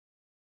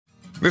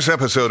This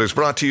episode is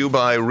brought to you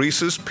by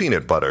Reese's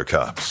Peanut Butter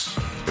Cups.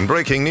 In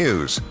breaking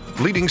news,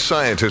 leading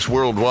scientists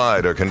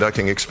worldwide are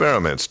conducting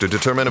experiments to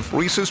determine if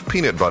Reese's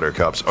Peanut Butter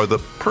Cups are the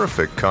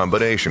perfect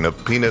combination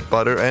of peanut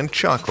butter and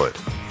chocolate.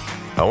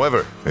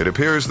 However, it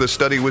appears the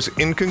study was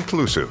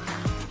inconclusive,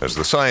 as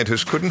the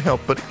scientists couldn't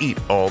help but eat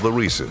all the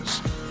Reese's.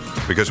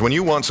 Because when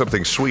you want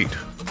something sweet,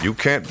 you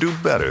can't do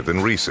better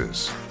than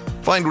Reese's.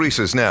 Find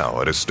Reese's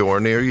now at a store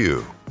near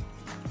you.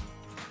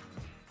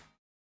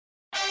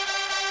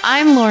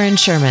 I'm Lauren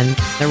Sherman,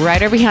 the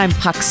writer behind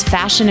Puck's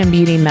Fashion and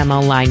Beauty Memo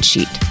line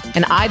sheet,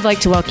 and I'd like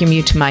to welcome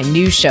you to my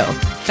new show,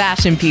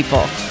 Fashion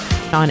People.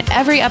 On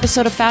every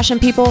episode of Fashion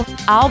People,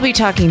 I'll be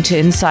talking to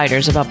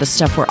insiders about the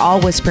stuff we're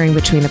all whispering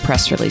between the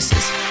press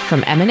releases,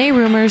 from M&A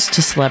rumors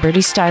to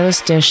celebrity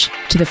stylist dish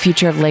to the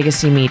future of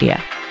legacy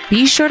media.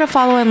 Be sure to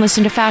follow and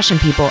listen to Fashion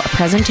People, a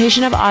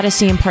presentation of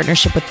Odyssey in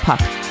partnership with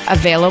Puck,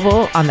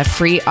 available on the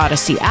free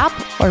Odyssey app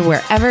or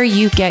wherever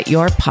you get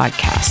your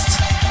podcasts.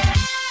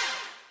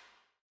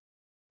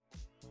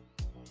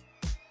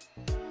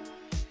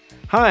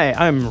 Hi,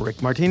 I'm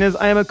Rick Martinez.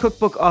 I am a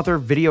cookbook author,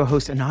 video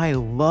host, and I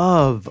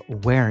love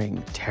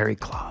wearing terry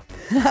cloth.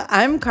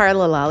 I'm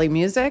Carla Lally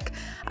Music.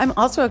 I'm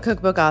also a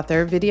cookbook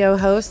author, video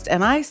host,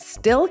 and I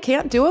still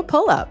can't do a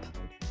pull-up.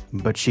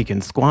 But she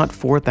can squat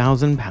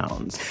 4,000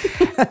 pounds.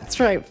 That's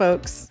right,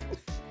 folks.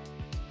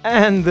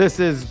 And this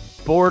is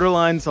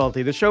Borderline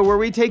Salty, the show where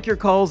we take your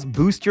calls,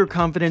 boost your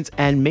confidence,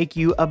 and make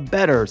you a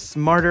better,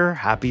 smarter,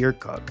 happier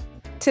cook.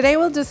 Today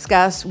we'll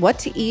discuss what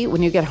to eat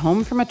when you get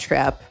home from a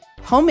trip,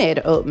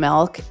 homemade oat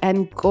milk,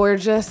 and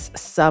gorgeous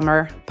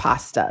summer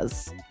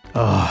pastas.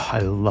 Oh, I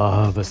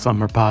love a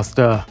summer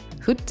pasta.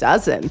 Who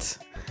doesn't?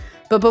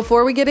 But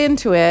before we get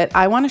into it,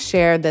 I want to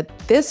share that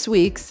this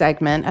week's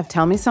segment of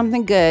Tell Me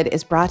Something Good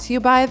is brought to you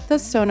by the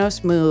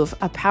Sonos Move,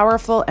 a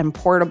powerful and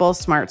portable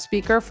smart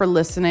speaker for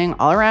listening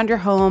all around your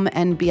home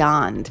and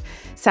beyond.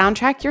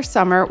 Soundtrack your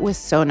summer with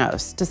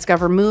Sonos.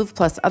 Discover Move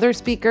plus other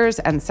speakers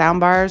and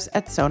soundbars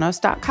at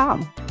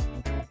Sonos.com.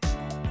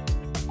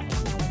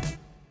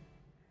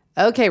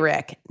 Okay,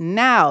 Rick,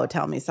 now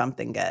tell me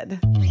something good.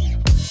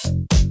 What's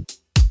good?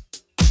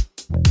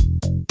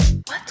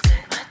 What's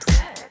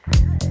good?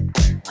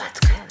 What's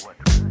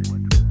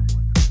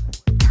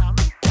good? Tell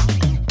me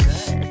something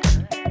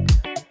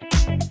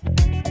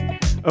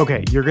good.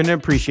 Okay, you're going to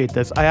appreciate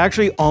this. I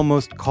actually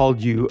almost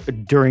called you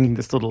during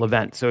this little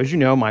event. So as you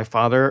know, my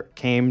father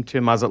came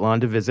to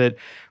Mazatlan to visit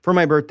for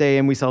my birthday,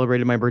 and we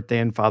celebrated my birthday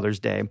and Father's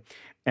Day.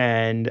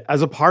 And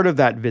as a part of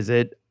that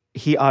visit,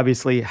 he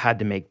obviously had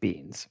to make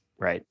beans,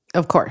 right?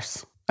 Of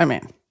course.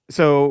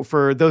 So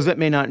for those that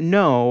may not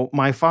know,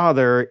 my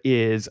father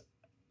is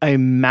a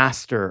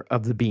master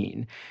of the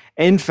bean.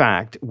 In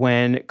fact,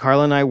 when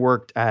Carla and I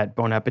worked at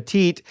Bon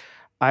Appetit,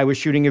 I was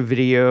shooting a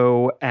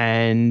video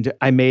and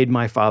I made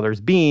my father's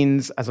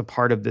beans as a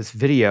part of this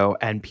video,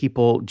 and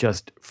people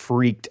just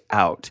freaked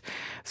out.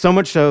 So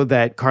much so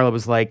that Carla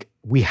was like,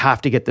 we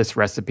have to get this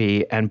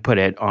recipe and put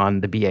it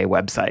on the BA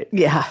website.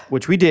 Yeah.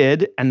 Which we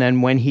did. And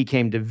then when he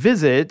came to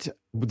visit,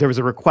 there was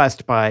a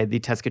request by the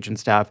test kitchen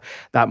staff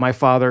that my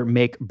father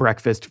make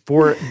breakfast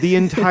for the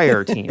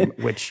entire team,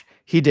 which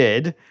he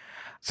did.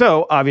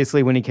 So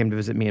obviously when he came to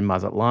visit me in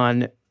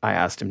Mazatlan, I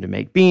asked him to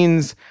make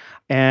beans,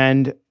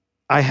 and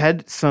I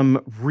had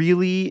some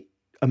really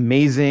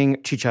amazing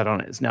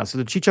chicharrones. Now, so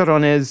the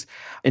chicharrones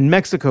in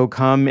Mexico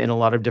come in a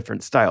lot of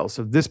different styles.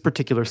 So this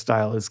particular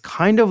style is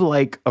kind of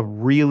like a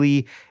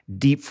really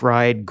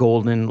deep-fried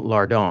golden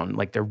lardon.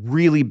 Like they're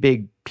really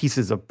big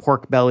pieces of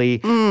pork belly.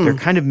 They're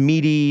kind of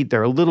meaty.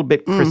 They're a little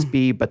bit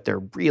crispy, but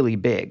they're really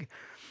big.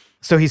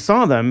 So he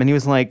saw them and he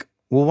was like,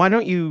 well, why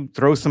don't you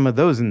throw some of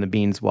those in the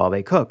beans while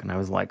they cook? And I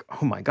was like,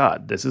 oh my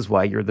God, this is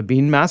why you're the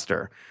bean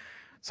master.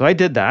 So I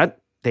did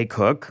that. They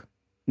cook.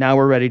 Now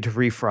we're ready to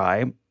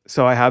refry.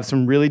 So I have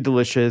some really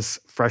delicious,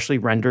 freshly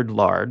rendered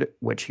lard,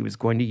 which he was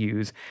going to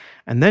use.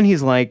 And then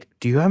he's like,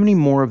 do you have any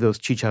more of those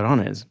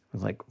chicharrones? I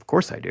was like, of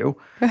course I do.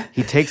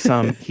 He takes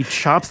some, he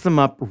chops them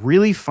up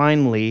really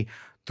finely,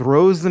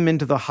 throws them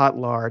into the hot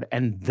lard,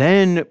 and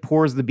then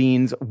pours the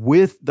beans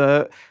with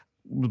the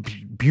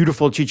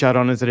beautiful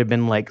chicharrones that have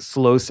been like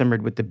slow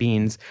simmered with the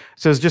beans.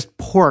 So it's just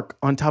pork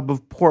on top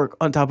of pork,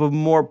 on top of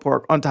more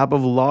pork, on top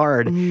of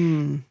lard.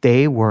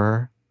 They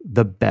were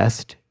the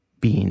best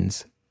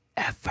beans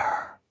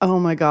ever. Oh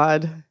my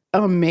God.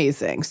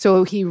 Amazing.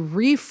 So he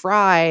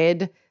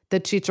refried the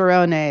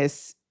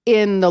chicharrones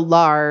in the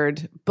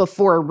lard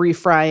before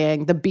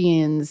refrying the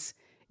beans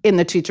in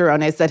the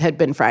chicharrones that had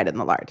been fried in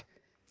the lard.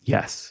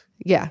 Yes.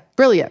 Yeah.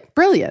 Brilliant.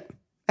 Brilliant.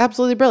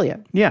 Absolutely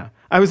brilliant. Yeah.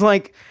 I was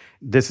like,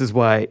 this is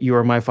why you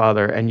are my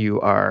father and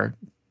you are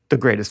the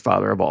greatest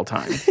father of all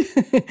time.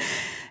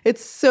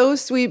 It's so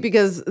sweet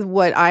because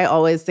what I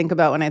always think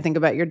about when I think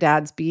about your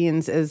dad's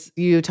beans is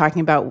you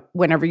talking about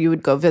whenever you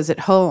would go visit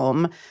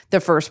home, the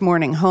first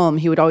morning home,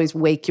 he would always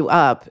wake you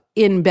up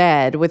in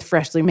bed with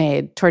freshly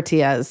made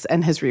tortillas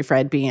and his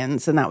refried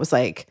beans. And that was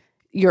like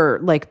your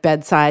like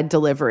bedside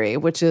delivery,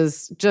 which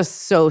is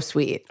just so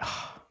sweet.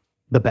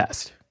 The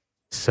best.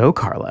 So,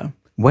 Carla,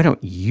 why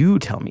don't you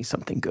tell me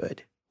something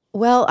good?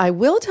 Well, I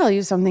will tell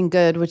you something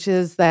good, which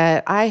is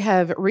that I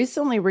have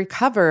recently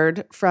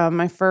recovered from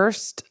my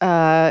first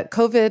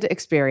COVID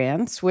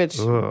experience, which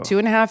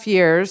 2.5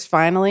 years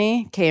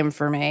finally came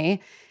for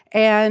me.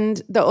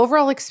 And the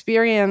overall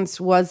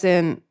experience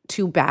wasn't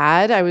too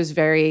bad. I was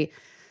very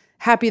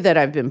happy that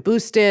I've been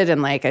boosted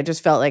and like I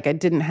just felt like I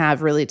didn't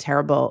have really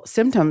terrible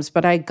symptoms,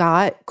 but I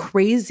got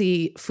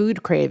crazy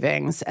food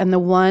cravings. And the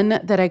one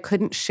that I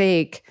couldn't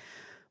shake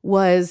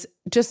was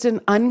just an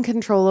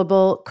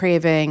uncontrollable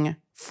craving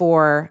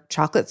for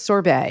chocolate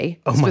sorbet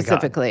Oh my God.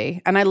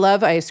 specifically. And I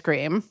love ice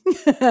cream.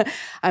 I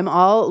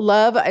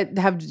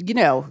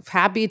have,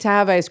 happy to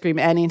have ice cream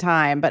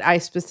anytime, but I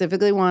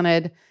specifically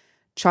wanted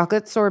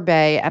chocolate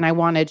sorbet and I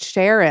wanted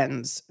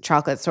Sharon's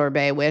chocolate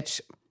sorbet,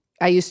 which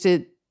I used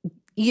to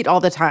eat all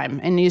the time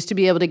and used to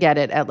be able to get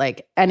it at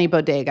like any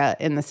bodega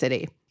in the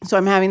city. So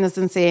I'm having this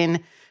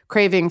insane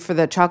craving for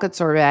the chocolate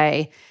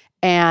sorbet.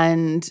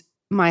 And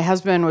my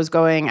husband was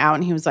going out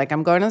and he was like,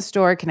 I'm going to the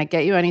store. Can I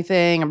get you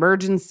anything?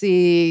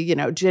 Emergency,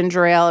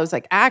 ginger ale. I was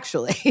like,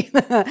 actually,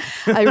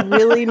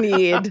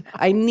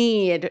 I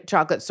need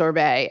chocolate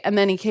sorbet. And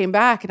then he came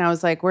back and I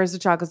was like, where's the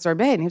chocolate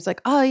sorbet? And he was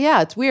like, oh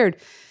yeah, it's weird.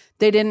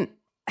 They didn't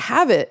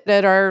have it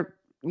at our,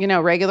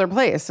 regular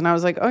place. And I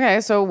was like, okay,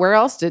 so where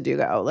else did you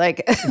go?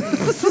 Like,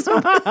 this is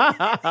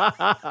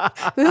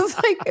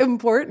like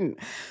important.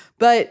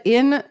 But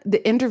in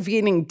the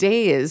intervening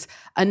days,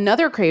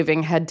 another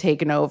craving had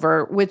taken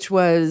over, which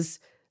was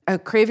a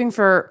craving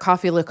for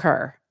coffee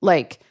liqueur,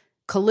 like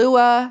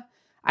Kahlua.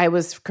 I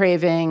was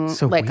craving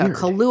So like weird. a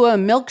Kahlua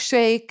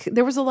milkshake.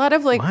 There was a lot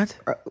of like What?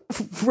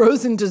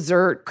 frozen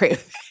dessert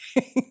cravings.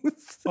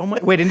 Oh my!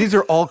 Wait, and these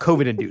are all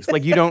COVID induced.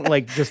 Like you don't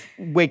like just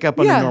wake up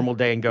on Yeah. a normal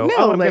day and go, No,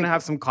 "Oh, I'm like- gonna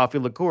have some coffee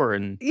liqueur."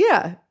 And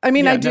Yeah. I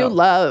mean, Yeah,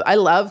 I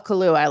love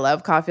Kahlua. I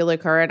love coffee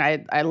liqueur and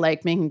I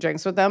like making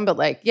drinks with them. But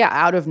like, yeah,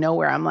 out of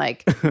nowhere, I'm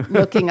like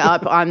looking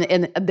up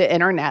in the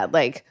internet,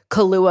 like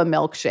Kahlua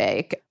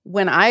milkshake.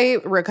 When I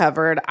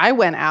recovered, I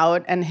went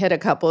out and hit a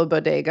couple of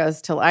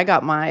bodegas till I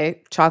got my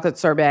chocolate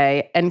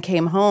sorbet and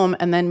came home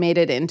and then made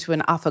it into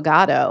an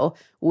affogato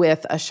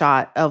with a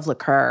shot of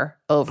liqueur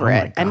over Oh my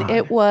it. And God.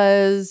 it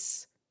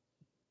was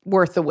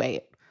worth the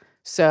wait.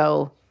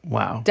 So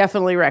wow,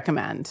 definitely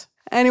recommend.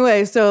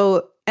 Anyway,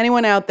 so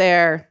anyone out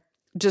there,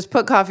 just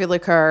put coffee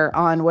liqueur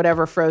on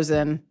whatever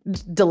frozen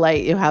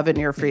delight you have in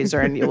your freezer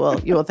and you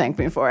will thank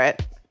me for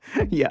it.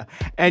 yeah.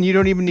 And you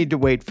don't even need to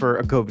wait for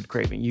a COVID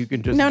craving. You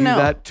can just No, do no.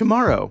 that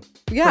tomorrow.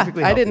 Yeah,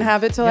 Perfectly I didn't healthy.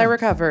 have it till I Yeah.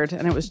 recovered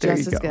and it was There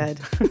just you as go.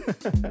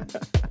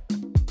 good.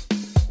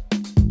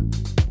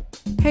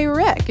 Hey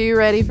Rick, are you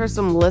ready for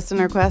some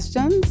listener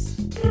questions?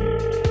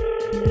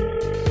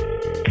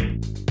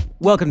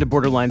 Welcome to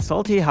Borderline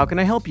Salty. How can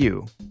I help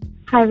you?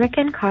 Hi, Rick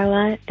and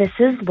Carla. This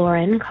is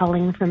Lauren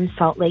calling from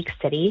Salt Lake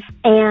City.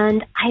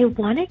 And I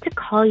wanted to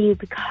call you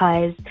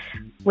because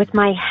with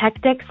my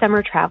hectic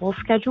summer travel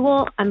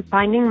schedule, I'm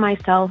finding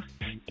myself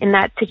in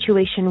that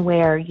situation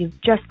where you've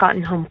just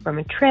gotten home from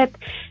a trip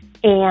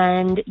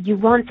and you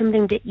want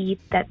something to eat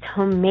that's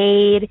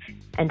homemade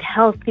and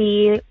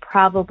healthy,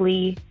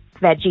 probably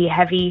veggie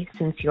heavy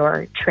since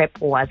your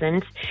trip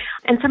wasn't,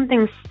 and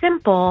something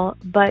simple,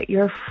 but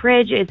your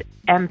fridge is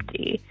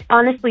empty.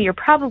 Honestly, you're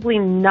probably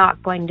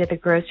not going to the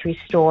grocery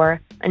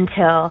store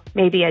until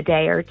maybe a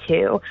day or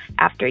two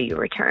after you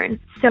return.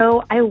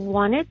 So I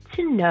wanted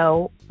to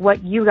know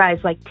what you guys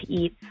like to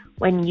eat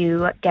when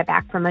you get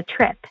back from a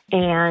trip,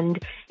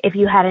 and if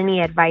you had any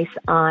advice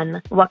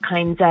on what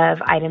kinds of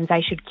items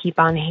I should keep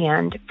on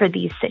hand for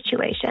these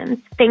situations.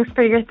 Thanks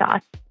for your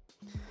thoughts.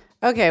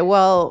 Okay,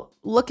 well,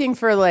 looking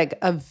for like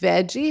a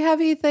veggie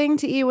heavy thing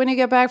to eat when you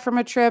get back from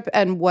a trip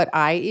and what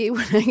I eat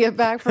when I get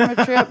back from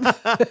a trip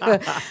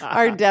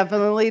are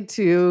definitely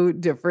two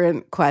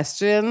different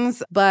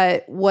questions.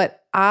 But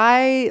what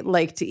I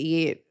like to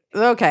eat,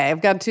 okay,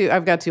 I've got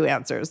two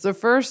answers. The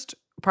first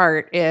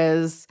part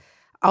is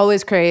I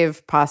always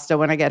crave pasta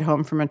when I get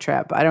home from a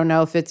trip. I don't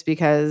know if it's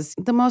because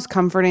the most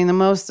comforting, the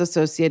most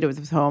associated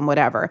with home,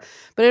 whatever.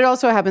 But it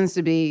also happens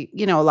to be,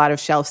 a lot of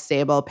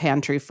shelf-stable,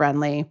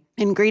 pantry-friendly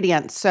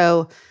ingredients.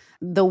 So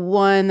the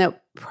one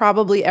that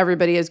probably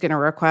everybody is going to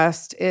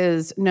request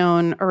is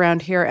known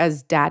around here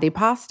as daddy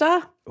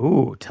pasta.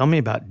 Ooh, tell me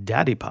about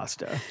daddy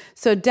pasta.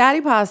 So daddy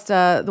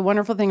pasta, the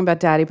wonderful thing about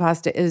daddy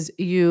pasta is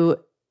you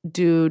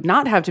do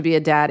not have to be a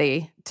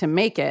daddy to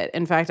make it.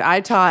 In fact, I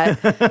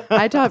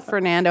taught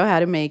Fernando how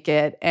to make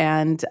it,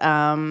 and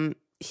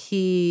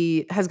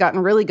he has gotten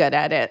really good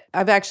at it.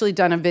 I've actually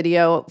done a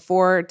video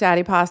for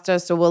daddy pasta,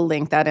 so we'll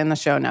link that in the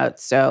show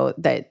notes so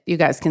that you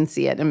guys can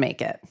see it and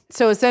make it.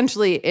 So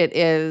essentially, it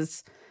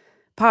is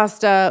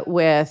pasta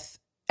with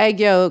egg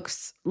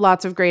yolks,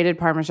 lots of grated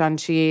Parmesan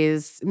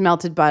cheese,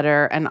 melted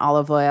butter, and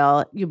olive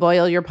oil. You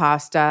boil your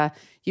pasta.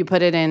 You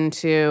put it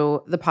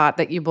into the pot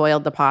that you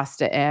boiled the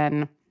pasta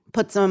in.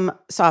 Put some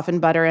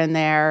softened butter in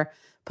there,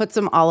 put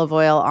some olive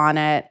oil on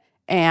it,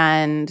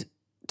 and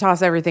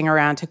toss everything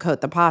around to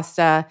coat the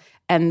pasta.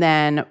 And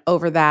then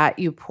over that,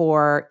 you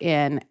pour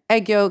in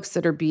egg yolks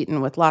that are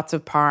beaten with lots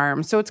of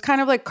parm. So it's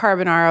kind of like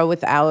carbonara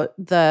without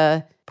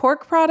the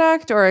pork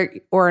product,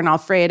 or an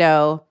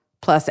Alfredo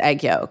plus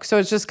egg yolk. So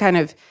it's just kind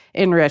of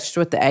enriched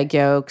with the egg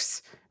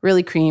yolks,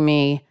 really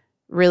creamy,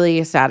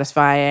 really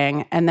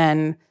satisfying. And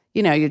then,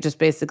 you just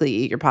basically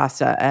eat your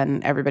pasta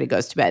and everybody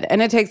goes to bed.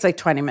 And it takes like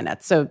 20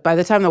 minutes. So by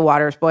the time the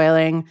water's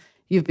boiling,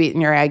 you've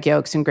beaten your egg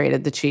yolks and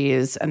grated the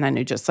cheese, and then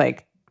you just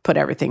like put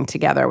everything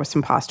together with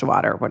some pasta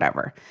water or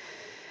whatever.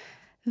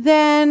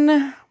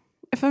 Then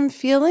if I'm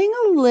feeling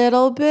a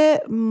little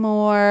bit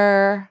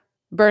more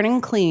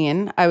burning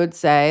clean, I would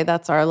say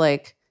that's our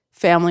like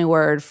family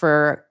word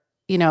for,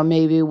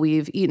 maybe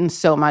we've eaten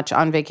so much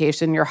on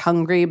vacation, you're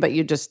hungry, but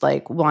you just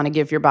like want to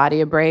give your body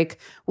a break.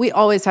 We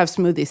always have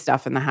smoothie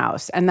stuff in the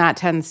house, and that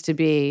tends to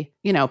be,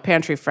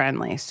 pantry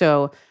friendly.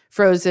 So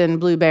frozen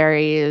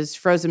blueberries,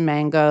 frozen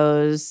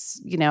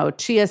mangoes,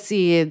 chia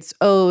seeds,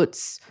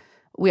 oats.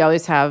 We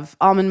always have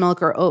almond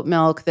milk or oat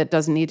milk that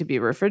doesn't need to be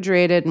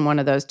refrigerated in one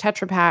of those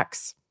Tetra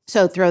Paks.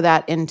 So throw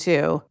that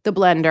into the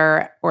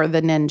blender or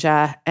the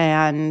Ninja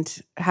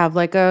and have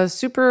like a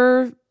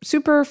super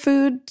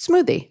food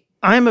smoothie.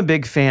 I'm a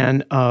big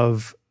fan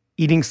of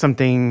eating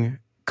something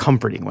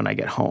comforting when I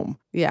get home.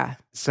 Yeah.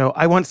 So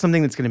I want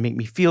something that's going to make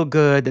me feel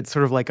good, that's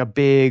sort of like a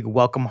big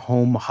welcome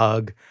home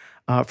hug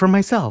for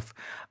myself.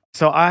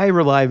 So I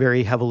rely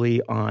very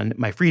heavily on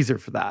my freezer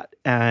for that.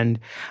 And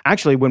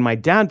actually, when my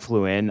dad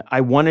flew in,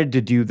 I wanted to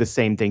do the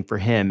same thing for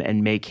him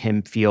and make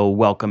him feel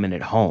welcome and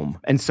at home.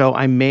 And so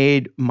I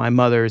made my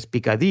mother's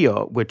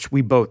picadillo, which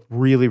we both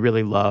really,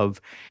 really love.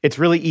 It's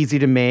really easy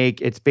to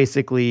make. It's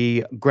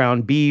basically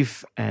ground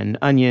beef and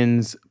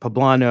onions,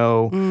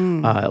 poblano,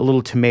 a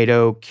little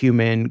tomato,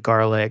 cumin,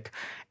 garlic.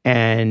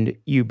 And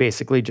you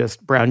basically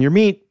just brown your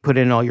meat, put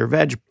in all your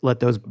veg, let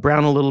those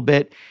brown a little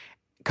bit,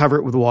 cover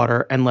it with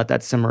water, and let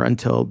that simmer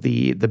until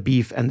the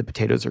beef and the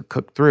potatoes are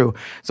cooked through.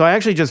 So I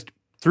actually just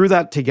threw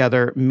that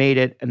together, made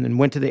it, and then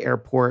went to the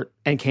airport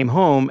and came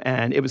home,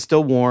 and it was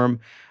still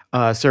warm.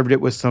 Served it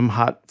with some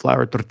hot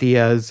flour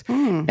tortillas,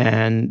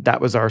 and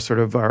that was our sort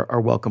of our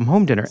welcome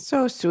home dinner.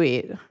 So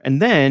sweet.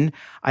 And then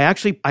I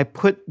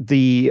put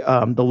the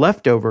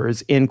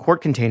leftovers in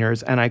quart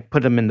containers, and I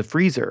put them in the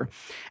freezer.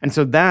 And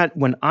so that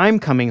when I'm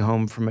coming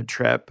home from a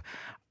trip,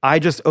 I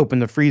just open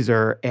the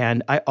freezer,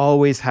 and I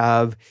always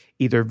have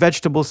either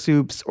vegetable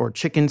soups or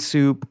chicken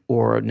soup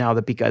or now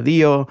the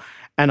picadillo,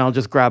 and I'll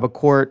just grab a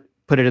quart,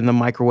 put it in the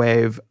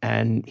microwave,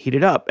 and heat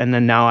it up. And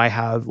then now I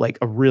have like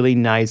a really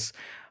nice,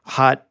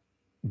 hot,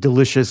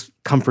 delicious,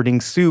 comforting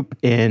soup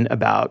in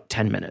about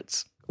 10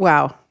 minutes.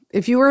 Wow.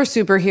 If you were a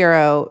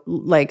superhero,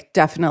 like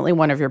definitely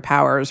one of your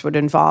powers would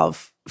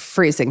involve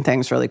freezing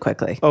things really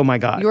quickly. Oh my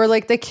God. You're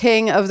like the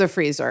king of the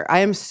freezer. I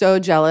am so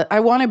jealous. I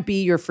want to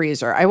be your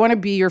freezer. I want to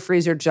be your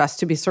freezer just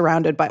to be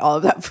surrounded by all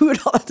of that food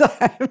all the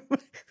time.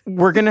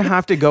 We're going to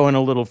have to go on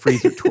a little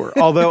freezer tour.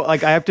 Although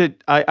like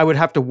I would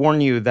have to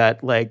warn you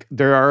that like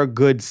there are a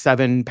good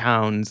 7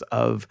 pounds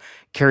of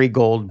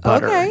Kerrygold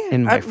butter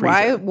in my freezer.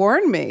 Why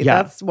warn me?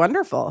 Yeah. That's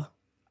wonderful.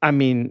 I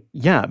mean,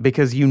 yeah,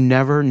 because you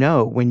never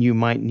know when you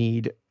might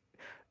need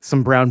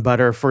some brown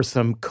butter for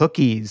some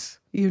cookies.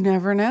 You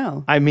never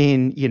know. I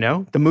mean,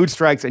 the mood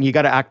strikes and you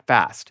got to act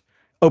fast.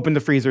 Open the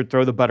freezer,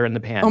 throw the butter in the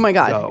pan. Oh my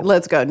God, go.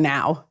 Let's go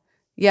now.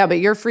 Yeah, but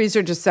your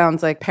freezer just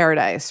sounds like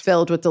paradise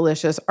filled with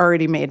delicious,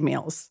 already made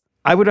meals.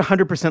 I would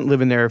 100%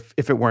 live in there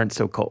if it weren't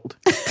so cold.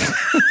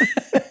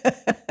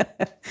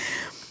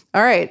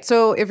 All right,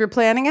 so if you're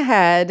planning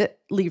ahead,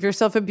 leave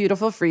yourself a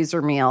beautiful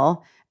freezer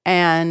meal.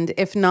 And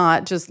if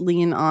not, just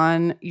lean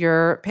on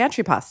your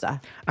pantry pasta.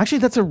 Actually,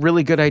 that's a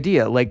really good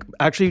idea. Like,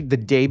 actually, the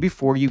day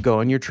before you go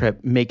on your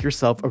trip, make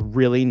yourself a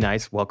really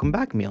nice welcome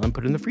back meal and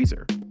put it in the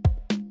freezer.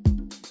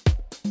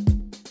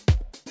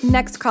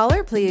 Next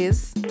caller,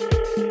 please.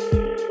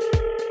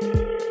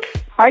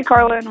 Hi,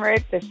 Carla and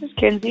Rick. This is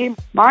Kinsey.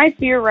 My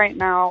fear right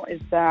now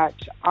is that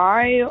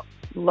I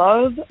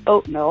love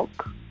oat milk,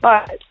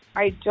 but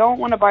I don't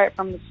want to buy it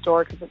from the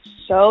store because it's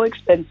so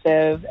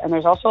expensive, and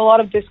there's also a lot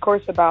of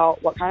discourse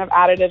about what kind of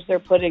additives they're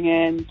putting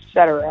in,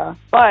 etc.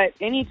 But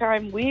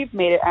anytime we've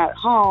made it at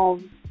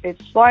home,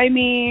 it's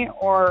slimy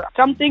or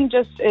something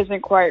just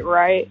isn't quite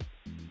right,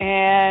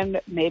 and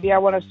maybe I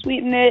want to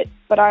sweeten it,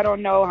 but I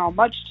don't know how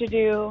much to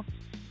do.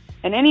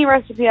 And any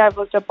recipe I've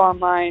looked up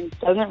online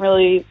doesn't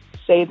really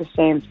say the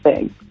same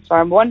thing. So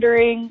I'm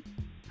wondering,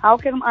 how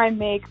can I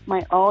make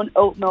my own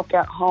oat milk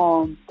at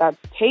home that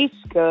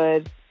tastes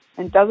good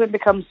and doesn't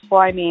become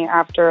slimy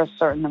after a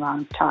certain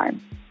amount of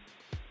time?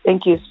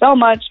 Thank you so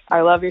much.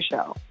 I love your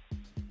show.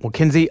 Well,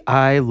 Kinsey,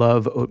 I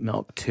love oat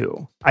milk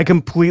too. I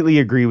completely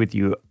agree with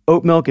you.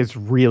 Oat milk is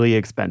really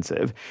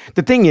expensive.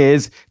 The thing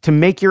is, to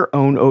make your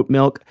own oat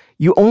milk,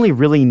 you only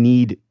really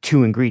need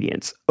 2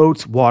 ingredients: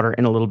 oats, water,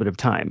 and a little bit of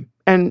time.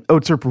 And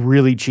oats are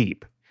really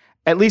cheap.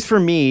 At least for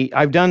me,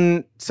 I've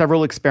done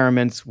several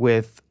experiments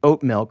with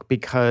oat milk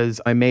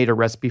because I made a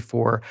recipe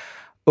for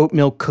oat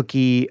milk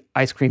cookie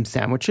ice cream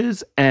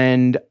sandwiches,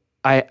 and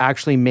I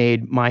actually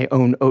made my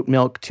own oat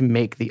milk to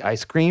make the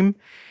ice cream.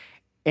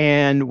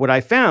 And what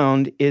I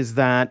found is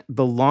that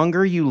the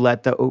longer you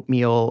let the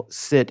oatmeal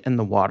sit in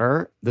the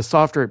water, the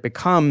softer it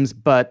becomes,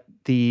 but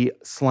the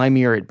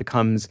slimier it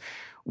becomes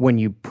when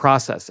you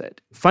process it.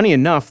 Funny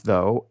enough,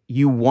 though,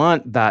 you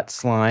want that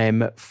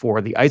slime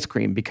for the ice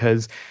cream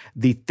because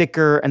the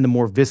thicker and the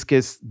more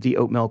viscous the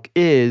oat milk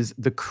is,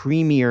 the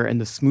creamier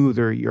and the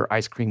smoother your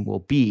ice cream will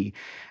be.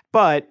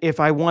 But if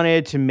I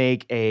wanted to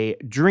make a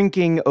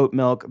drinking oat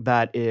milk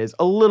that is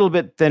a little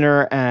bit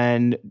thinner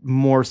and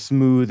more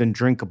smooth and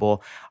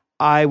drinkable,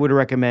 I would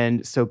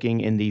recommend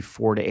soaking in the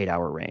 4 to 8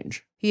 hour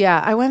range.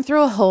 Yeah, I went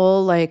through a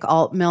whole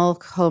alt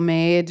milk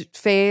homemade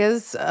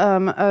phase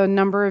a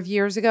number of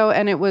years ago,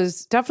 and it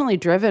was definitely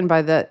driven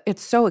by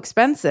it's so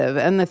expensive.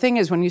 And the thing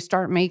is, when you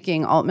start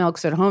making alt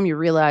milks at home, you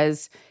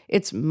realize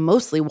it's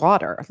mostly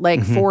water,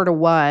 4 to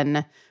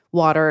 1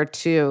 water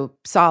to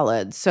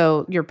solid.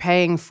 So you're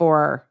paying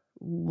for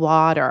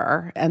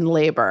water and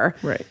labor.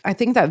 Right. I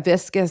think that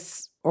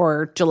viscous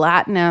or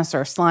gelatinous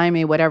or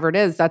slimy, whatever it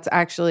is, that's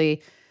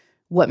actually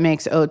what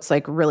makes oats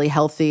really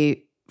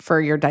healthy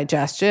for your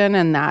digestion,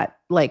 and that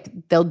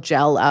they'll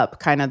gel up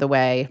kind of the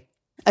way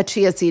a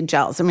chia seed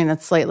gels. I mean,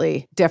 it's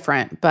slightly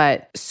different,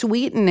 but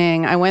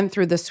sweetening, I went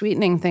through the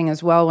sweetening thing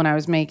as well when I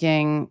was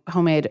making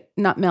homemade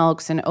nut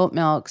milks and oat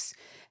milks.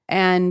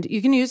 And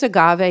you can use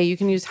agave, you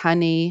can use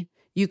honey,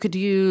 you could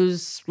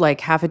use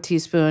half a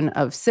teaspoon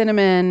of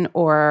cinnamon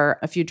or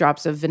a few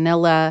drops of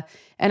vanilla.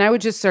 And I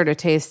would just sort of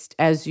taste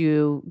as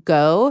you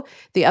go.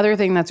 The other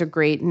thing that's a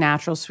great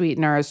natural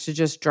sweetener is to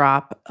just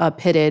drop a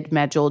pitted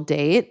medjool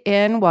date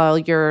in while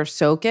you're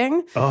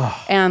soaking.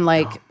 Oh, and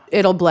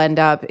it'll blend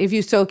up. If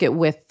you soak it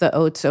with the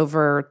oats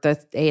over the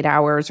 8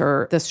 hours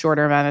or the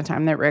shorter amount of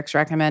time that Rick's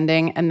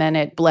recommending, and then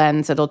it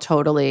blends, it'll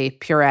totally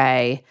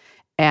puree.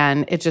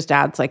 And it just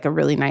adds a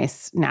really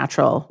nice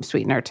natural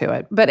sweetener to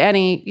it. But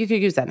you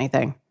could use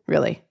anything,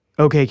 really.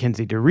 Okay,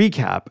 Kinsey, to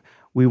recap,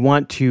 we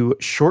want to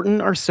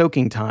shorten our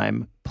soaking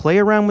time, play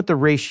around with the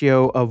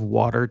ratio of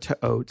water to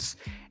oats,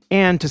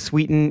 and to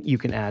sweeten, you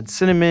can add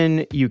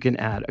cinnamon, you can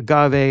add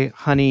agave,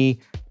 honey,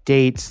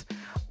 dates.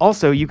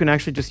 Also, you can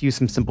actually just use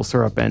some simple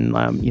syrup and,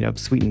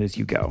 sweeten as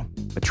you go.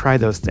 But try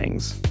those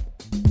things.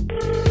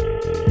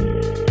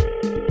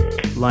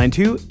 Line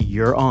 2,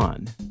 you're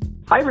on.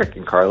 Hi, Rick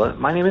and Carla.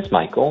 My name is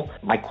Michael.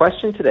 My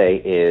question today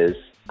is,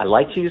 I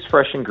like to use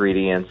fresh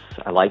ingredients.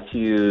 I like to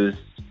use,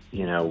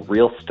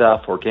 real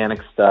stuff, organic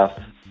stuff.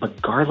 But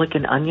garlic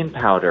and onion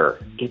powder,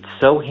 it's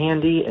so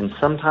handy, and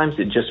sometimes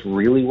it just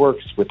really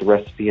works with the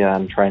recipe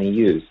I'm trying to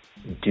use.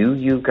 Do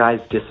you guys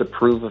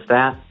disapprove of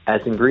that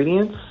as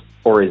ingredients,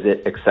 or is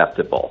it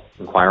acceptable?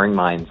 Inquiring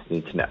minds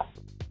need to know.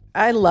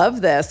 I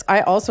love this.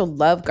 I also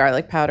love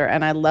garlic powder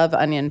and I love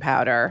onion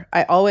powder.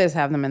 I always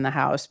have them in the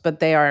house, but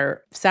they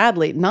are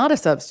sadly not a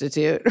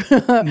substitute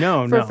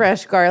for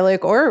fresh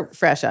garlic or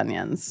fresh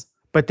onions.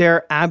 But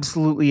they're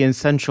absolutely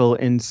essential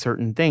in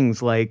certain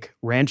things like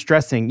ranch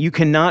dressing. You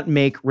cannot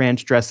make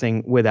ranch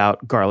dressing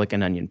without garlic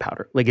and onion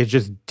powder. It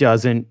just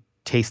doesn't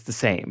taste the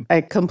same.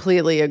 I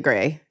completely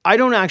agree. I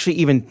don't actually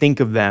even think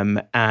of them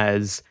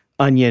as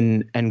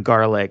onion and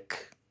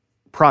garlic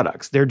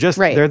products. They're just,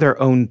 they're their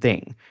own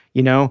thing.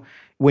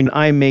 When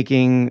I'm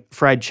making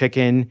fried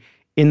chicken,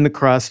 in the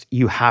crust,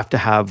 you have to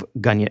have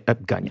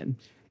onion.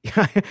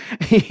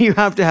 You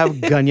have to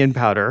have onion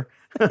powder.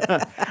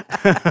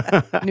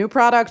 New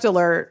product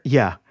alert.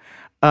 Yeah.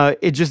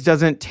 It just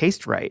doesn't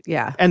taste right.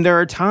 Yeah. And there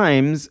are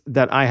times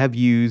that I have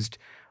used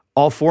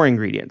all 4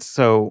 ingredients.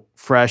 So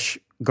fresh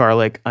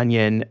garlic,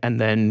 onion,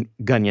 and then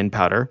onion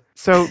powder.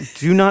 So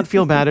do not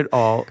feel bad at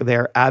all.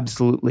 They're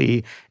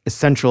absolutely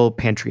essential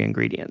pantry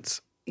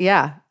ingredients.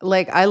 Yeah.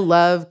 I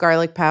love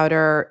garlic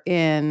powder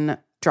in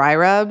dry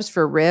rubs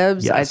for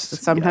ribs. Yes, I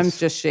sometimes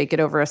just shake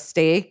it over a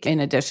steak in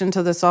addition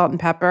to the salt and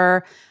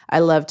pepper. I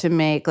love to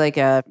make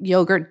a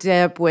yogurt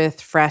dip with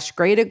fresh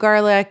grated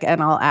garlic,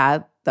 and I'll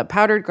add the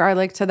powdered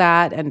garlic to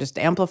that and just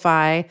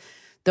amplify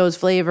those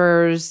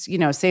flavors.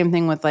 Same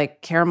thing with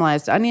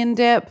caramelized onion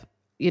dip.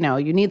 You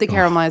need the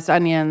caramelized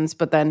onions,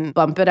 but then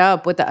bump it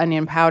up with the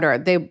onion powder.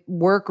 They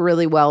work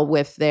really well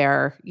with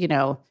their,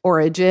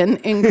 origin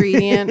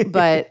ingredient,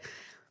 but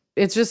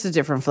it's just a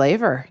different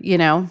flavor,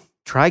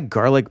 Try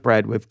garlic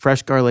bread with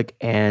fresh garlic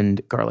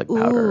and garlic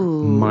powder.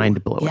 Ooh,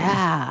 mind-blowing.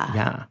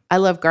 Yeah. I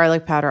love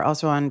garlic powder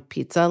also on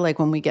pizza.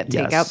 When we get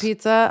takeout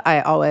pizza,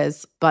 I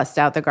always bust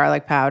out the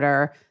garlic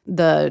powder,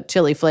 the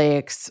chili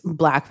flakes,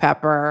 black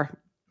pepper.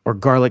 Or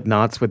garlic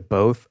knots with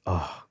both.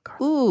 Oh,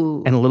 garlic.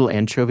 Ooh. And a little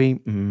anchovy.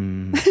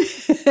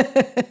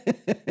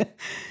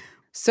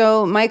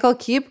 So, Michael,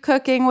 keep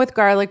cooking with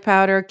garlic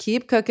powder,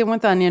 keep cooking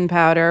with onion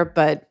powder,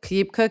 but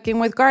keep cooking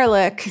with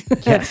garlic.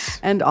 Yes.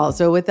 And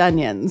also with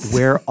onions.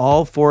 Wear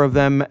all 4 of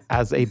them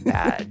as a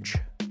badge.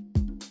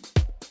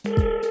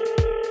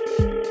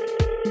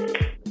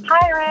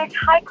 Hi, Rick.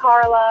 Hi,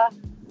 Carla.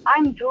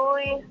 I'm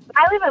Julie.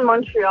 I live in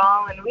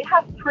Montreal, and we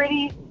have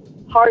pretty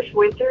harsh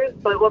winters,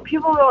 but what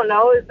people don't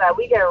know is that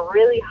we get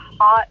really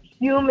hot,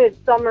 humid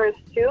summers,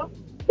 too.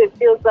 It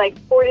feels like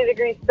 40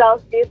 degrees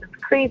Celsius. It's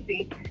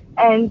crazy.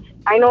 And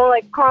I know,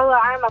 like, Carla,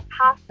 I'm a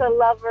pasta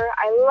lover.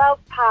 I love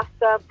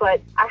pasta,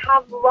 but I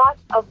have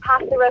lots of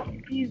pasta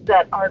recipes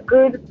that are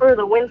good for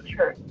the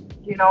winter,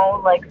 you know,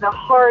 like the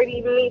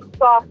hearty meat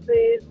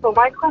sauces. So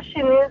my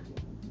question is,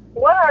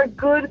 what are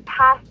good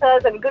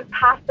pastas and good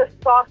pasta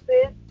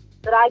sauces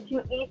that I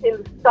can eat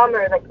in the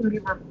summer that can be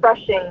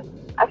refreshing?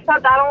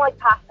 Except I don't like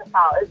pasta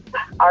salads.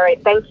 All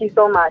right, thank you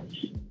so much.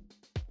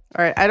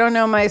 All right, I don't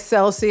know my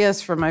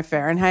Celsius from my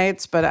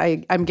Fahrenheit, but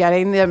I'm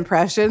getting the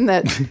impression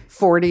that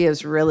 40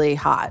 is really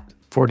hot.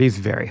 40 is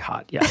very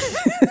hot, yes.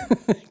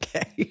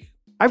 Okay.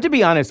 I have to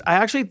be honest, I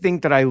actually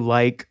think that I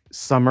like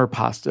summer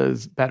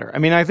pastas better. I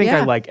mean, I think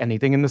I like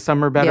anything in the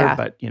summer better,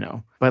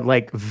 but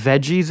like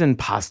veggies and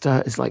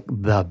pasta is like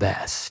the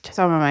best.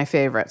 Some of my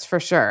favorites, for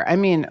sure. I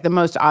mean, the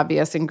most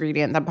obvious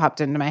ingredient that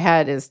popped into my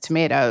head is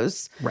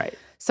tomatoes. Right.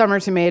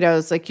 Summer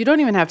tomatoes, like you don't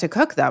even have to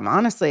cook them,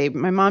 honestly.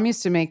 My mom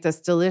used to make this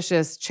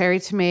delicious cherry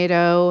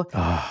tomato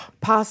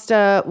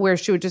pasta where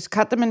she would just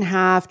cut them in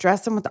half,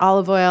 dress them with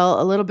olive oil,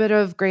 a little bit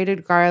of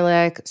grated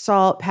garlic,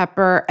 salt,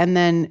 pepper, and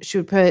then she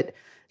would put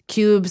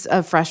cubes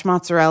of fresh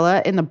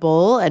mozzarella in the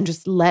bowl and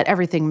just let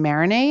everything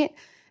marinate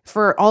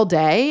for all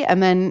day,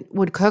 and then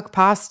would cook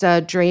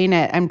pasta, drain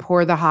it, and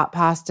pour the hot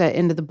pasta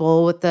into the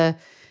bowl with the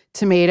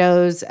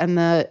tomatoes and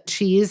the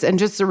cheese, and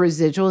just the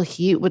residual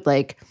heat would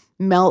like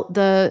melt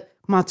the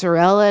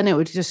mozzarella and it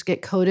would just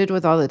get coated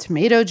with all the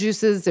tomato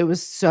juices. It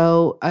was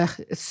so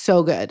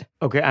good.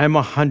 Okay, I'm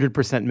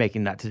 100%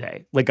 making that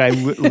today. Like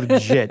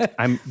legit,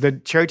 the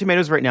cherry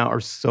tomatoes right now are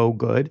so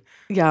good.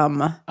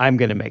 Yum. I'm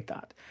going to make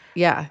that.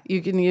 Yeah,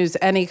 you can use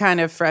any kind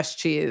of fresh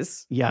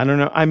cheese. Yeah, I don't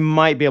know. I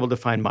might be able to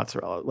find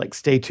mozzarella. Like,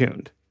 stay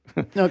tuned.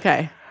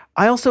 Okay.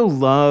 I also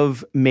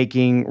love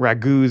making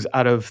ragouts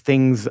out of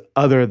things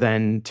other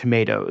than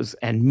tomatoes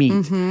and meat.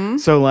 Mm-hmm.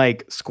 So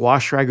like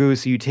squash ragu.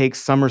 So you take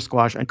summer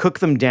squash and cook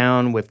them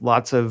down with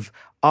lots of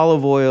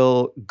olive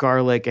oil,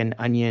 garlic, and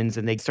onions,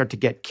 and they start to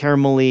get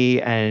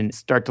caramelly and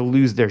start to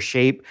lose their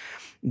shape.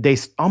 They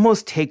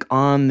almost take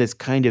on this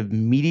kind of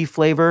meaty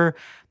flavor.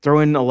 Throw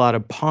in a lot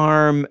of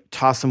parm,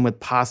 toss them with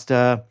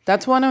pasta.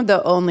 That's one of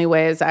the only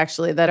ways,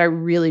 actually, that I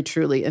really,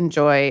 truly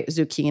enjoy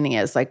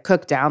zucchini is like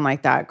cooked down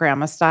like that,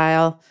 grandma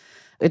style.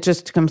 It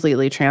just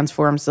completely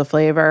transforms the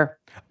flavor.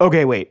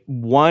 Okay, wait.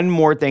 One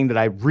more thing that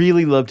I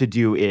really love to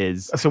do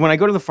is, so when I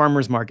go to the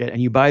farmer's market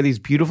and you buy these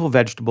beautiful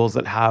vegetables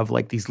that have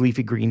like these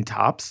leafy green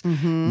tops,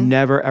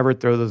 never ever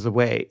throw those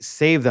away.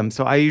 Save them.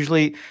 So I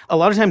usually, a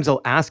lot of times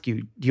they'll ask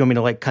you, do you want me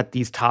to like cut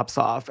these tops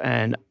off?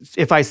 And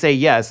if I say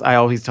yes, I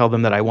always tell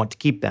them that I want to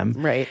keep them.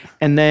 Right.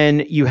 And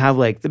then you have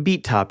like the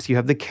beet tops, you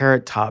have the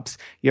carrot tops,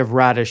 you have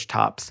radish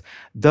tops.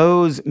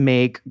 Those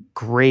make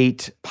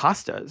great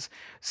pastas.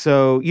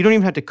 So you don't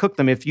even have to cook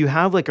them. If you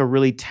have like a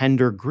really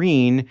tender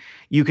green,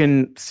 you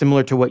can,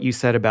 similar to what you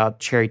said about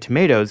cherry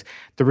tomatoes,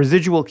 the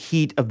residual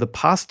heat of the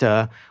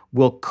pasta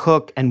will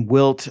cook and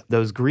wilt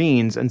those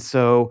greens. And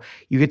so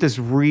you get this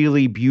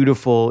really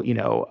beautiful,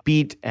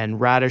 beet and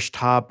radish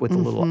top with a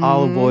little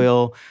olive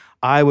oil.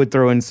 I would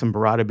throw in some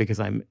burrata because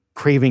I'm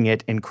craving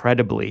it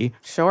incredibly.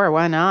 Sure,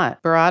 why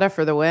not? Burrata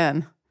for the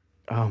win.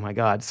 Oh my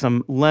God.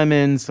 Some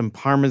lemon, some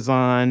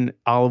Parmesan,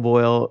 olive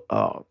oil.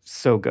 Oh,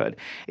 so good.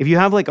 If you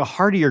have like a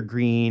heartier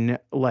green,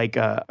 like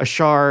a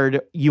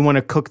chard, you want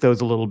to cook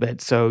those a little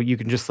bit. So you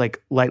can just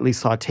like lightly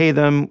saute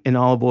them in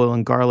olive oil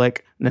and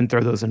garlic and then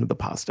throw those into the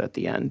pasta at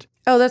the end.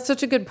 Oh, that's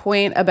such a good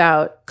point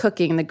about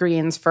cooking the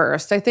greens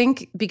first. I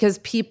think because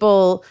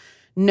people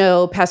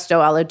know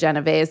pesto alla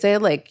genovese,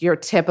 like your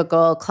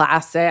typical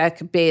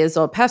classic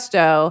basil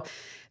pesto,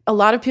 a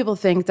lot of people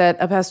think that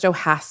a pesto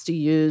has to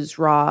use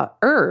raw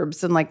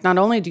herbs. And like, not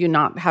only do you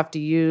not have to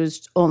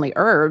use only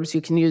herbs,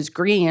 you can use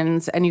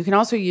greens, and you can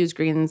also use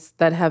greens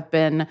that have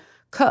been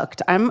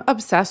cooked. I'm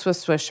obsessed with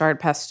Swiss chard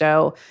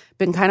pesto.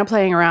 Been kind of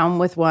playing around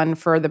with one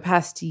for the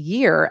past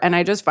year, and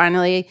I just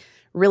finally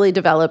really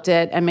developed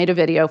it and made a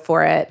video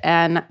for it.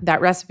 And that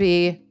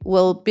recipe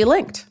will be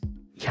linked.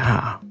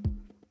 Yeah.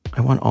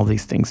 I want all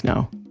these things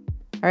now.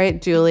 All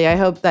right, Julie, I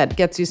hope that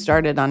gets you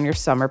started on your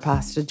summer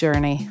pasta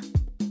journey.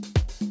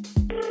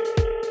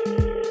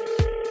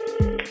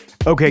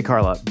 Okay,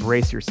 Carla,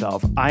 brace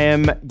yourself. I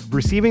am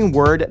receiving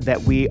word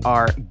that we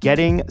are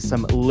getting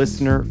some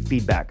listener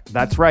feedback.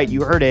 That's right,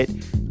 you heard it.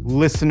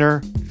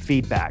 Listener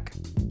feedback.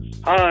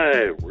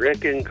 Hi,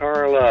 Rick and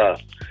Carla.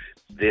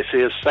 This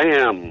is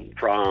Sam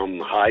from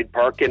Hyde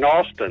Park in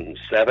Austin,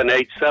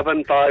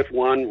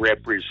 78751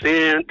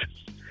 represent.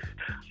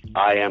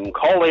 I am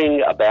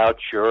calling about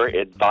your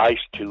advice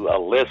to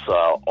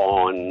Alyssa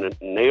on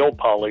nail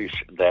polish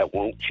that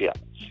won't chip.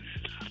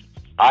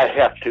 I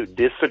have to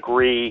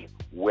disagree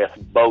with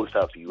both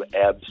of you,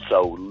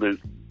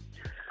 absolutely.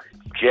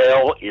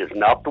 Gel is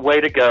not the way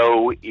to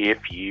go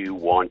if you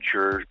want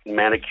your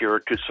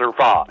manicure to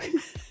survive.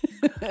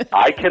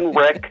 I can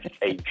wreck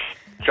a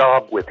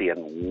job within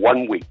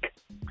 1 week.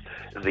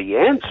 The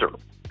answer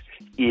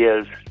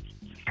is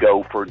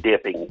go for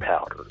dipping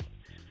powder.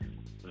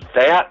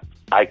 That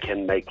I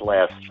can make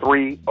last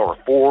 3 or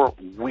 4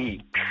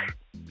 weeks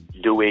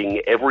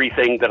doing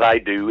everything that I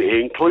do,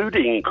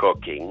 including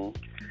cooking,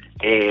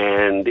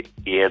 and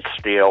it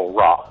still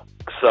rocks.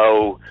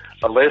 So,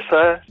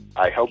 Alyssa,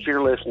 I hope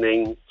you're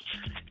listening.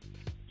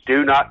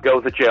 Do not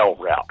go the gel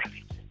route.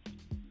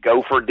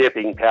 Go for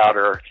dipping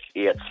powder.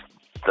 It's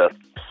the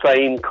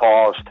same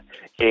cost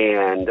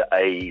and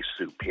a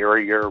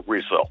superior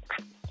result.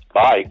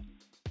 Bye.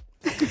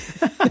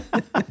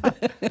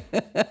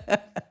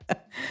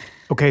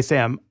 Okay,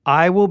 Sam,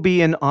 I will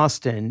be in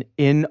Austin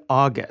in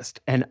August,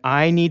 and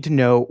I need to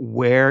know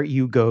where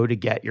you go to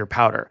get your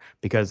powder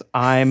because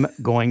I'm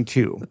going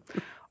to.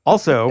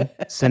 Also,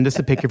 send us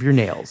a pic of your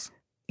nails.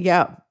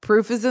 Yeah,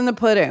 proof is in the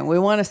pudding. We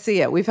want to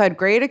see it. We've had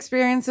great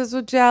experiences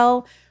with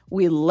gel.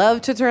 We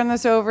love to turn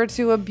this over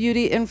to a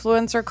beauty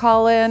influencer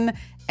call-in,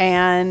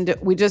 and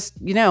we just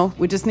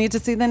need to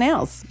see the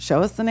nails.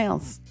 Show us the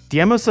nails.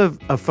 DM us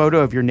a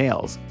photo of your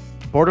nails.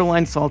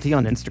 Borderline Salty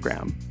on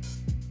Instagram.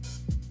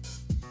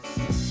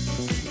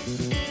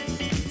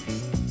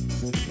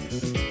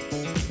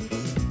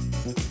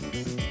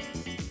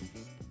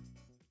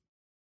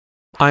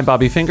 I'm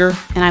Bobby Finger.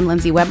 And I'm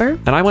Lindsay Weber.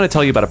 And I want to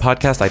tell you about a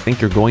podcast I think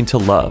you're going to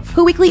love.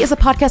 Who Weekly is a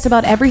podcast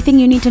about everything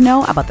you need to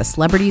know about the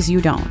celebrities you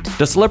don't.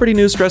 Does celebrity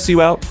news stress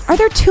you out? Are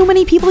there too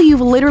many people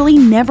you've literally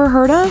never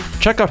heard of?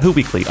 Check out Who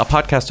Weekly, a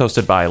podcast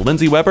hosted by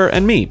Lindsay Weber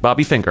and me,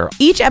 Bobby Finger.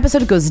 Each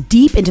episode goes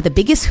deep into the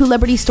biggest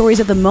Who-lebrity stories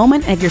of the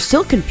moment, and if you're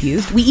still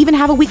confused, we even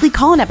have a weekly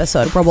call-in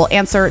episode where we'll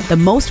answer the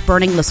most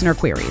burning listener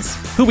queries.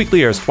 Who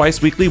Weekly airs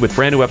twice weekly with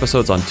brand new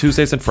episodes on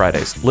Tuesdays and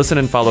Fridays. Listen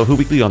and follow Who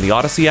Weekly on the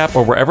Odyssey app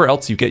or wherever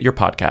else you get your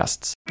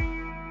podcasts.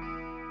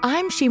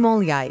 I'm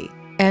Shimol Yai,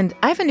 and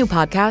I have a new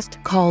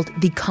podcast called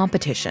The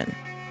Competition.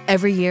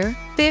 Every year,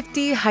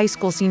 50 high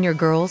school senior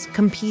girls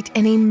compete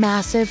in a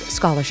massive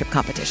scholarship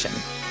competition.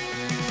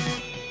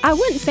 I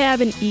wouldn't say I have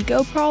an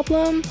ego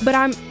problem, but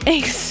I'm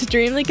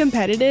extremely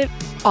competitive.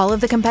 All of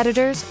the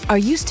competitors are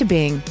used to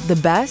being the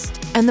best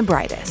and the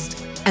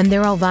brightest, and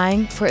they're all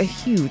vying for a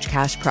huge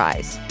cash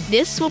prize.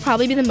 This will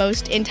probably be the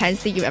most intense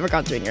thing you've ever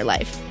gone through in your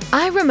life.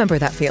 I remember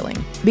that feeling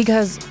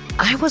because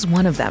I was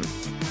one of them.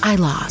 I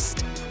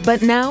lost.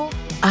 But now,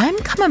 I'm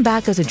coming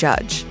back as a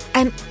judge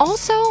and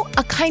also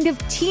a kind of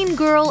teen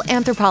girl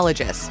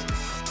anthropologist.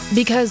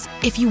 Because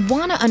if you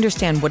want to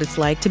understand what it's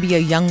like to be a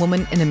young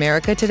woman in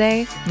America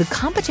today, the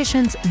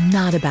competition's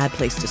not a bad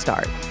place to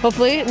start.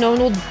 Hopefully, no one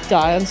will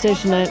die on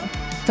stage tonight.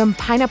 From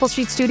Pineapple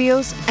Street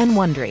Studios and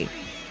Wondery,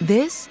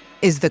 this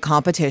is The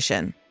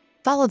Competition.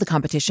 Follow The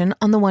Competition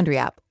on the Wondery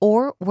app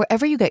or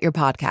wherever you get your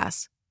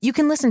podcasts. You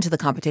can listen to The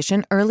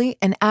Competition early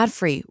and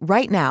ad-free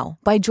right now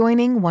by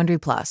joining Wondery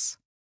Plus.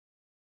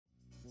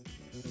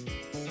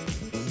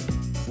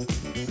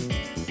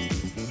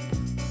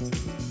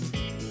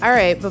 All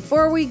right,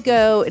 before we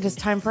go, it is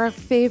time for our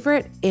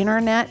favorite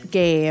internet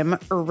game,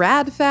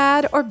 Rad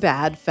Fad or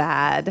Bad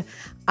Fad.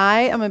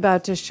 I am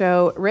about to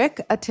show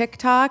Rick a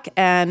TikTok,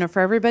 and for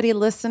everybody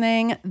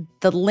listening,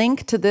 the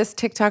link to this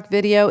TikTok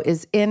video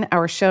is in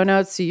our show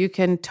notes, so you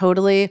can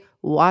totally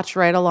watch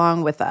right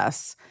along with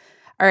us.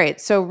 All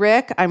right, so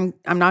Rick, I'm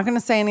not going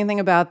to say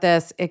anything about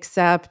this,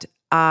 except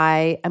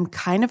I am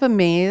kind of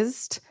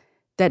amazed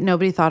that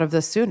nobody thought of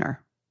this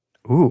sooner.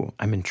 Ooh,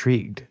 I'm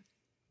intrigued.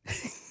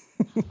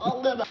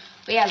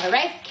 We have a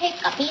rice cake,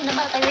 a peanut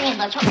butter, and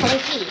a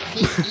chocolate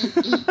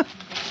cake.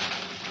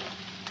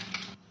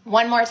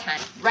 One more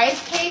time.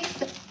 Rice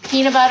cakes,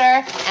 peanut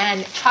butter,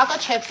 and chocolate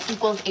chips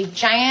equals a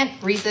giant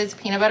Reese's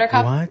peanut butter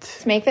cup. What?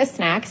 To make this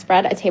snack,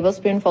 spread a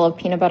tablespoonful of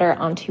peanut butter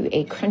onto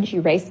a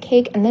crunchy rice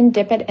cake and then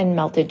dip it in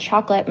melted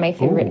chocolate. My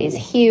favorite is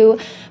Hue.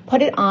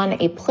 Put it on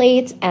a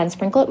plate and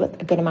sprinkle it with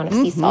a good amount of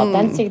sea salt.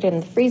 Then stick it in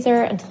the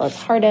freezer until it's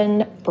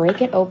hardened.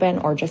 Break it open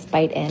or just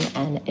bite in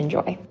and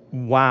enjoy.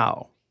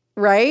 Wow.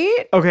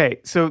 Right? Okay,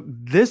 so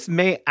this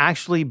may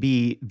actually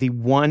be the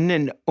one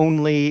and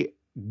only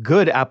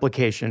good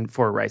application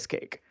for a rice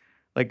cake.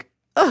 Like,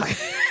 I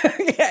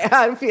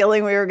had a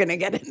feeling we were going to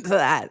get into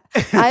that.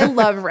 I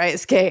love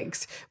rice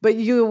cakes, but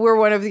you were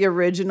one of the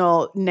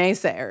original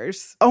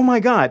naysayers. oh my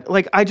God,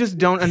 like I just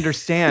don't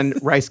understand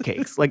rice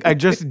cakes. Like I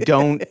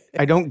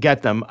don't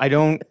get them. I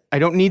don't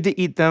need to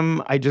eat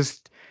them.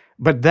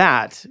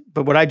 But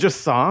what I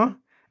just saw,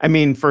 I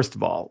mean, first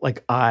of all,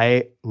 like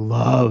I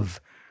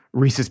love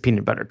Reese's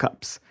peanut butter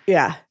cups.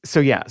 Yeah. So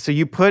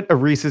you put a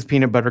Reese's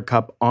peanut butter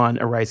cup on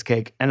a rice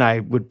cake and I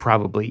would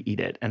probably eat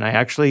it. And I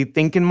actually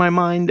think in my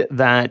mind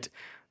that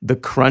the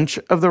crunch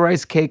of the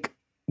rice cake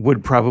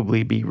would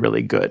probably be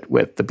really good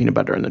with the peanut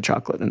butter and the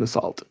chocolate and the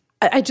salt.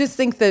 I just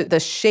think that the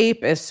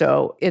shape is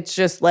it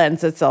just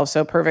lends itself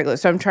so perfectly.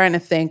 So I'm trying to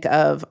think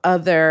of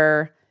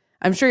other,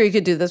 I'm sure you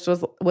could do this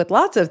with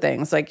lots of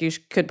things. Like you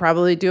could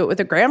probably do it with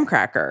a graham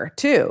cracker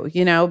too,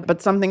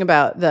 but something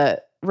about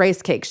the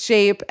rice cake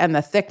shape and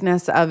the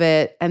thickness of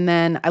it. And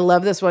then I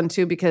love this one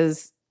too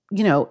because,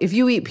 if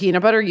you eat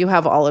peanut butter, you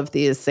have all of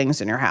these things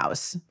in your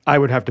house. I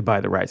would have to buy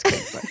the rice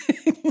cake.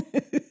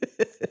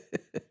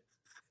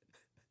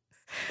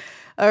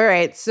 All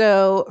right,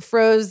 so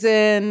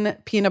frozen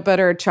peanut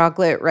butter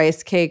chocolate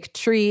rice cake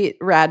treat,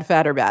 rad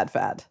fad or bad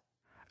fad?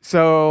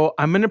 So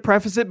I'm going to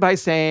preface it by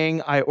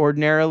saying I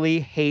ordinarily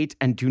hate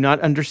and do not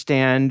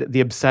understand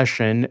the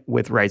obsession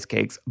with rice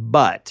cakes,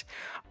 but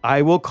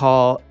I will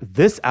call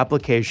this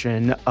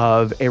application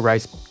of a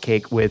rice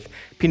cake with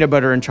peanut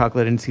butter and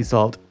chocolate and sea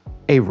salt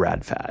a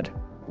rad fad.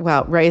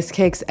 Wow, rice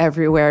cakes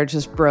everywhere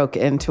just broke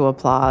into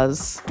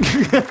applause.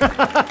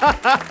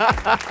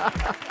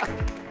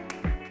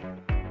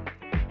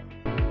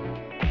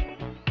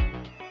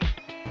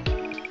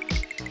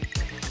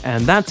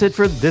 And that's it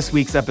for this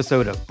week's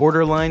episode of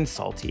Borderline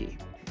Salty.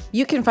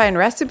 You can find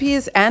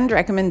recipes and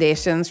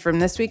recommendations from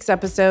this week's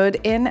episode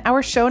in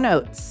our show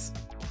notes.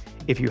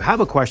 If you have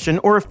a question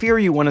or a fear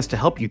you want us to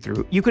help you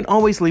through, you can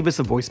always leave us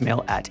a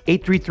voicemail at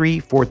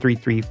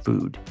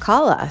 833-433-FOOD.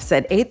 Call us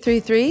at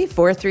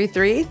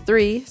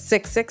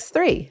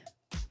 833-433-3663.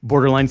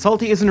 Borderline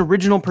Salty is an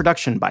original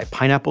production by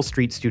Pineapple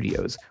Street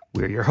Studios.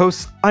 We're your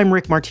hosts. I'm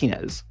Rick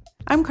Martinez.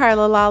 I'm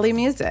Carla Lally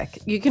Music.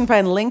 You can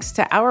find links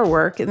to our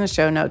work in the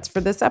show notes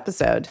for this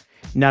episode.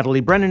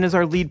 Natalie Brennan is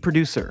our lead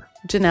producer.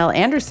 Janelle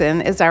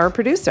Anderson is our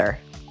producer.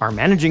 Our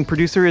managing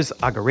producer is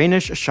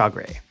Agarenish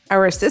Shagre.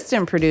 Our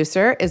assistant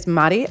producer is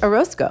Mari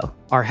Orozco.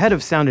 Our head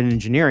of sound and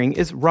engineering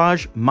is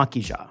Raj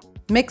Makija.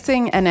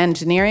 Mixing and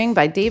engineering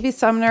by Davey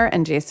Sumner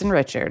and Jason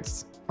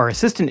Richards. Our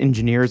assistant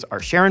engineers are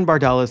Sharon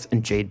Bardalis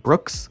and Jade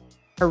Brooks.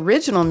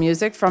 Original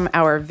music from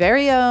our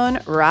very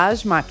own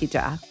Raj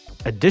Makija.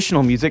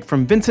 Additional music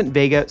from Vincent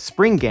Vega,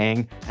 Spring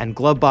Gang, and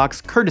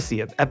Glovebox, courtesy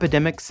of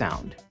Epidemic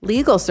Sound.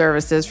 Legal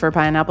services for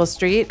Pineapple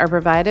Street are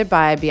provided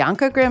by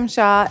Bianca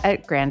Grimshaw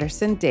at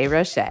Granderson Des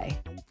Rochers.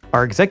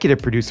 Our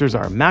executive producers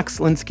are Max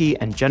Linsky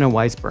and Jenna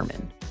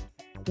Weiss-Berman.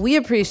 We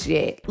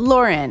appreciate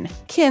Lauren,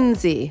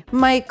 Kinsey,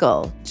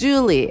 Michael,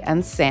 Julie,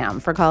 and Sam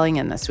for calling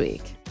in this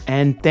week.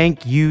 And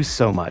thank you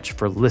so much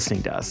for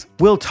listening to us.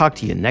 We'll talk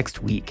to you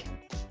next week.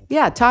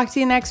 Yeah, talk to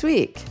you next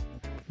week.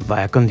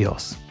 Vaya con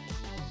Dios.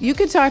 You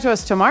could talk to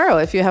us tomorrow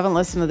if you haven't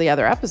listened to the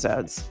other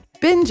episodes.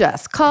 Binge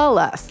us, call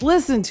us,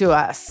 listen to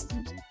us,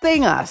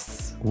 sing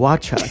us.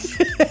 Watch us.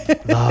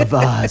 Love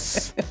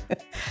us.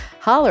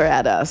 Holler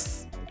at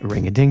us.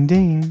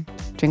 Ring-a-ding-ding.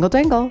 Jingle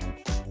dangle.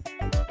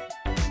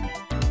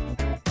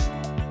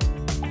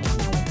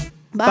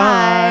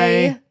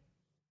 Bye.